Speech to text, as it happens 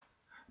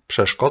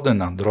Przeszkody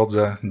na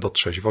drodze do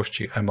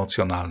trzeźwości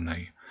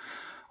emocjonalnej.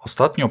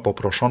 Ostatnio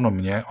poproszono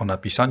mnie o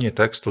napisanie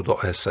tekstu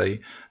do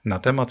esej na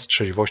temat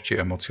trzeźwości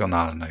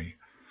emocjonalnej.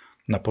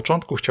 Na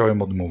początku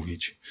chciałem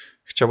odmówić.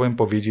 Chciałem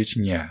powiedzieć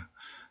nie,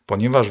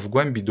 ponieważ w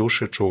głębi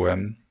duszy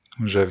czułem,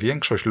 że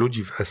większość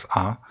ludzi w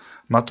SA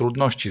ma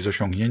trudności z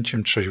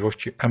osiągnięciem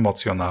trzeźwości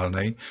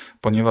emocjonalnej,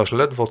 ponieważ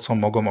ledwo co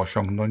mogą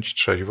osiągnąć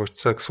trzeźwość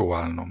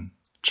seksualną,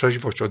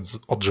 trzeźwość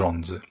od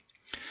żądzy.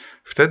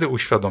 Wtedy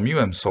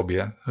uświadomiłem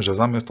sobie, że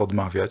zamiast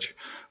odmawiać,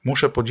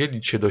 muszę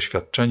podzielić się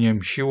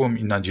doświadczeniem, siłą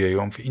i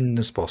nadzieją w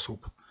inny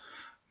sposób.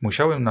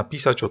 Musiałem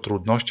napisać o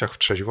trudnościach w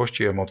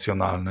trzeźwości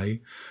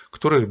emocjonalnej,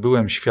 których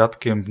byłem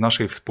świadkiem w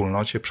naszej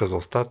wspólnocie przez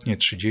ostatnie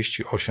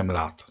 38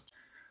 lat.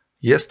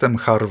 Jestem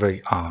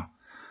Harvey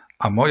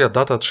A moja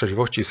data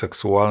trzeźwości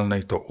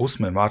seksualnej to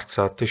 8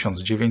 marca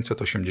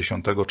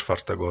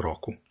 1984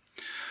 roku.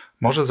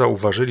 Może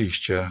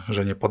zauważyliście,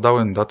 że nie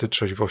podałem daty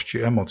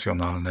trzeźwości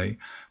emocjonalnej,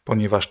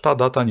 ponieważ ta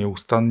data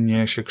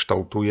nieustannie się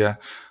kształtuje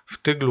w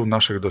tyglu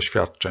naszych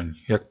doświadczeń,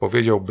 jak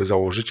powiedziałby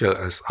założyciel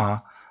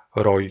SA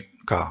Roy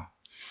K.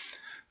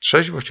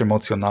 Trzeźwość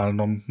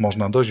emocjonalną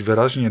można dość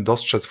wyraźnie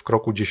dostrzec w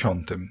kroku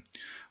 10,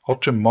 o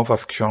czym mowa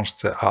w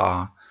książce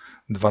AA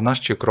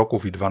 12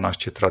 kroków i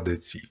 12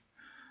 tradycji.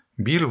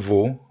 Bill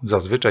W.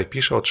 zazwyczaj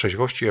pisze o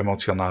trzeźwości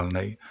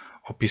emocjonalnej,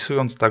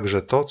 opisując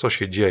także to, co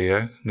się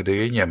dzieje, gdy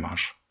jej nie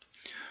masz.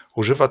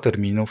 Używa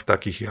terminów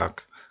takich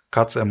jak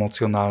kac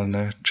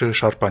emocjonalny czy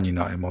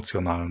szarpanina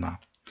emocjonalna.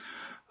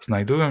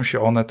 Znajdują się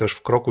one też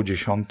w kroku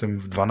 10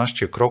 w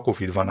 12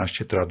 kroków i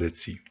 12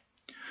 tradycji.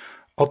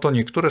 Oto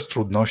niektóre z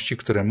trudności,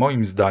 które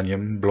moim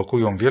zdaniem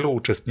blokują wielu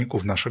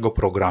uczestników naszego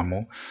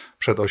programu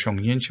przed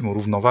osiągnięciem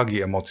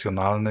równowagi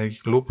emocjonalnej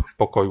lub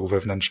pokoju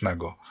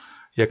wewnętrznego,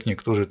 jak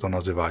niektórzy to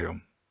nazywają.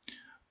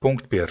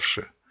 Punkt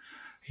pierwszy.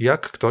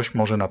 Jak ktoś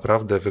może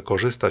naprawdę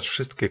wykorzystać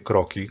wszystkie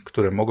kroki,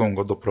 które mogą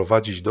go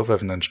doprowadzić do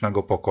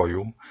wewnętrznego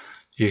pokoju,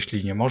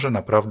 jeśli nie może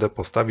naprawdę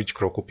postawić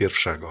kroku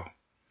pierwszego?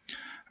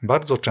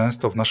 Bardzo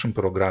często w naszym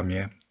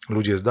programie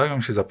ludzie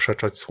zdają się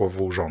zaprzeczać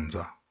słowu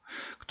żądza,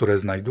 które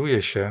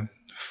znajduje się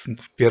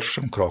w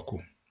pierwszym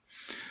kroku.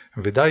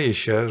 Wydaje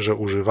się, że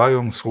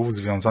używają słów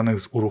związanych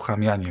z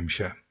uruchamianiem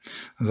się,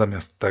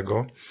 zamiast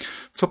tego,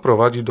 co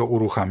prowadzi do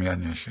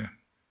uruchamiania się.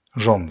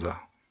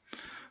 Żądza.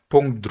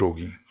 Punkt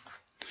drugi.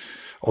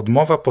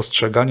 Odmowa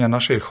postrzegania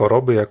naszej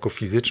choroby jako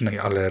fizycznej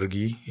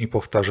alergii i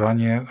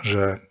powtarzanie,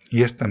 że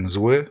jestem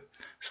zły,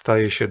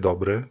 staje się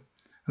dobry,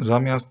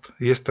 zamiast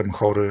jestem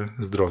chory,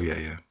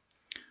 zdrowieję.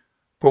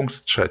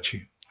 Punkt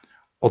trzeci.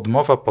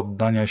 Odmowa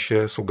poddania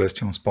się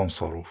sugestiom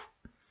sponsorów.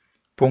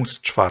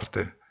 Punkt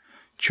czwarty.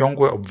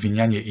 Ciągłe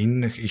obwinianie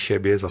innych i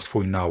siebie za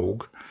swój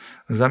nałóg,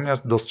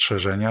 zamiast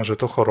dostrzeżenia, że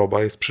to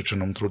choroba jest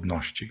przyczyną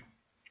trudności.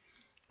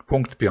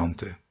 Punkt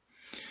piąty.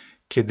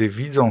 Kiedy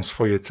widzą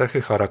swoje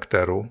cechy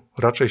charakteru,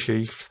 raczej się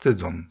ich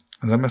wstydzą,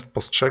 zamiast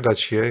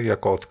postrzegać je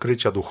jako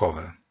odkrycia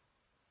duchowe.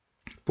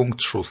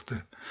 Punkt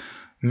szósty.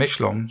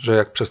 Myślą, że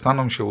jak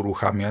przestaną się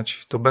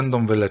uruchamiać, to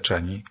będą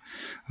wyleczeni,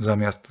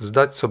 zamiast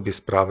zdać sobie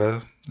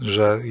sprawę,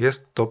 że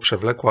jest to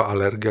przewlekła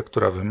alergia,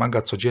 która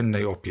wymaga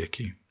codziennej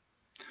opieki.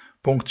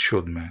 Punkt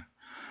siódmy.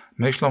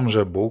 Myślą,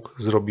 że Bóg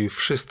zrobi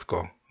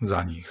wszystko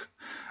za nich,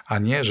 a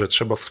nie, że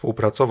trzeba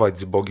współpracować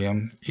z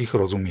Bogiem ich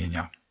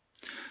rozumienia.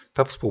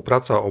 Ta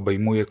współpraca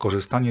obejmuje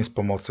korzystanie z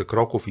pomocy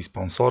kroków i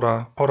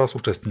sponsora oraz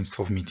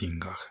uczestnictwo w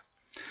meetingach.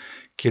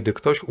 Kiedy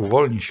ktoś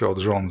uwolni się od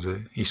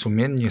żądzy i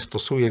sumiennie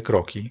stosuje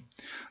kroki,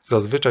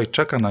 zazwyczaj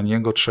czeka na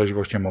niego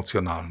trzeźwość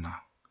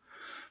emocjonalna.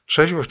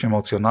 Trzeźwość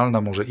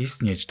emocjonalna może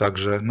istnieć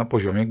także na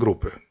poziomie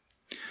grupy.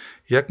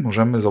 Jak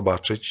możemy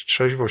zobaczyć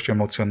trzeźwość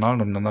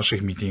emocjonalną na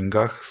naszych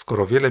meetingach,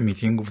 skoro wiele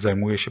meetingów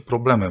zajmuje się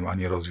problemem, a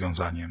nie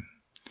rozwiązaniem?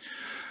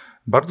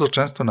 Bardzo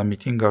często na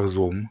meetingach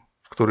Zoom,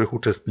 w których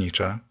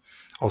uczestniczę,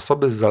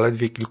 osoby z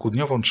zaledwie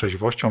kilkudniową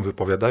trzeźwością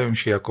wypowiadają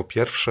się jako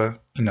pierwsze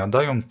i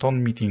nadają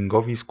ton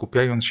meetingowi,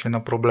 skupiając się na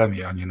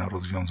problemie, a nie na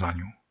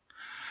rozwiązaniu.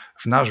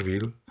 W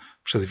Nashville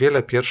przez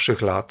wiele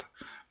pierwszych lat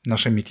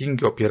nasze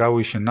meetingi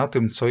opierały się na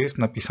tym, co jest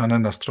napisane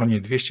na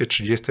stronie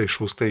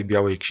 236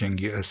 Białej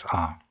Księgi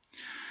SA.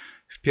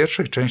 W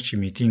pierwszej części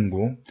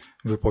meetingu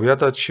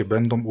wypowiadać się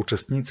będą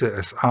uczestnicy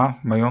SA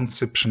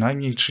mający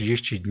przynajmniej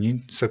 30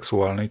 dni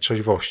seksualnej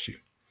trzeźwości.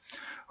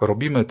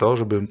 Robimy to,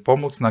 żeby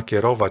pomóc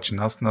nakierować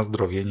nas na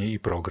zdrowienie i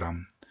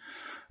program.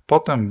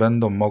 Potem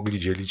będą mogli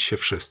dzielić się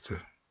wszyscy.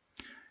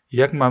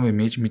 Jak mamy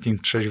mieć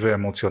meeting trzeźwy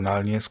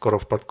emocjonalnie, skoro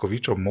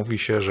wpadkowiczom mówi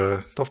się,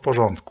 że to w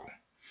porządku?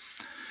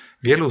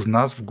 Wielu z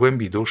nas w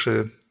głębi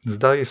duszy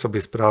zdaje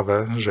sobie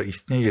sprawę, że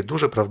istnieje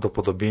duże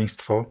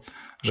prawdopodobieństwo,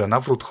 że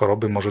nawrót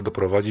choroby może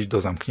doprowadzić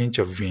do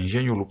zamknięcia w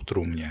więzieniu lub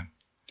trumnie.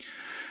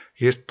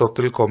 Jest to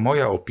tylko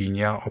moja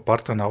opinia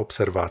oparta na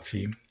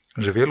obserwacji,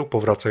 że wielu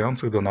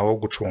powracających do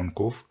nałogu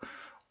członków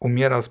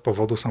umiera z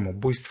powodu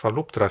samobójstwa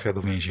lub trafia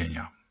do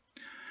więzienia.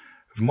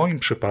 W moim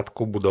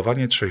przypadku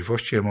budowanie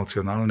trzeźwości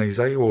emocjonalnej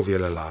zajęło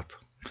wiele lat.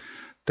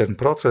 Ten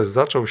proces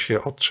zaczął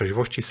się od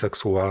trzeźwości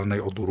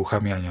seksualnej, od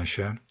uruchamiania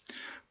się,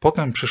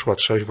 potem przyszła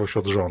trzeźwość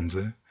od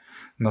żądzy,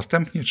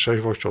 następnie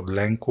trzeźwość od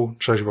lęku,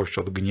 trzeźwość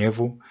od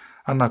gniewu,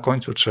 a na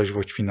końcu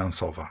trzeźwość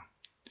finansowa.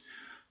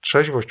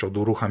 Trzeźwość od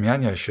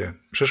uruchamiania się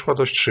przyszła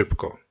dość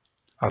szybko,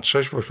 a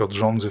trzeźwość od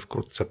żądzy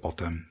wkrótce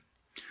potem.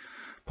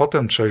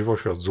 Potem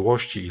trzeźwość od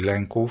złości i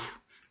lęków,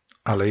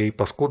 ale jej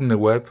paskudny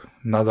łeb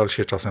nadal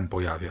się czasem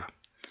pojawia.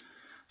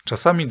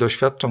 Czasami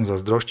doświadczam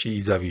zazdrości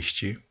i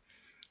zawiści,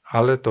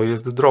 ale to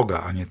jest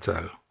droga, a nie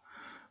cel.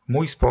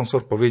 Mój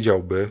sponsor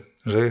powiedziałby,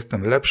 że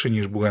jestem lepszy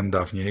niż byłem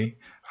dawniej,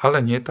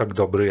 ale nie tak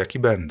dobry, jaki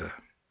będę.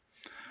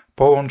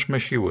 Połączmy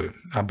siły,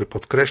 aby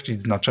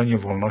podkreślić znaczenie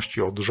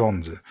wolności od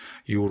żądzy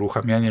i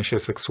uruchamiania się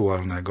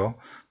seksualnego,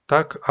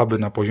 tak aby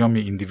na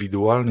poziomie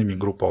indywidualnym i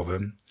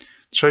grupowym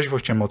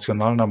trzeźwość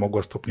emocjonalna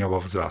mogła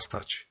stopniowo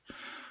wzrastać.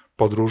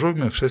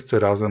 Podróżujmy wszyscy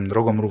razem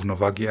drogą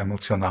równowagi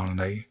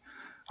emocjonalnej,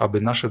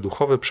 aby nasze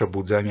duchowe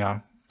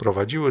przebudzenia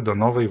prowadziły do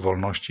nowej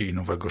wolności i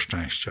nowego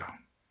szczęścia.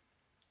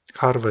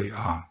 Harvey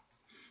A,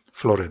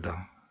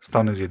 Floryda,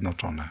 Stany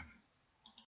Zjednoczone.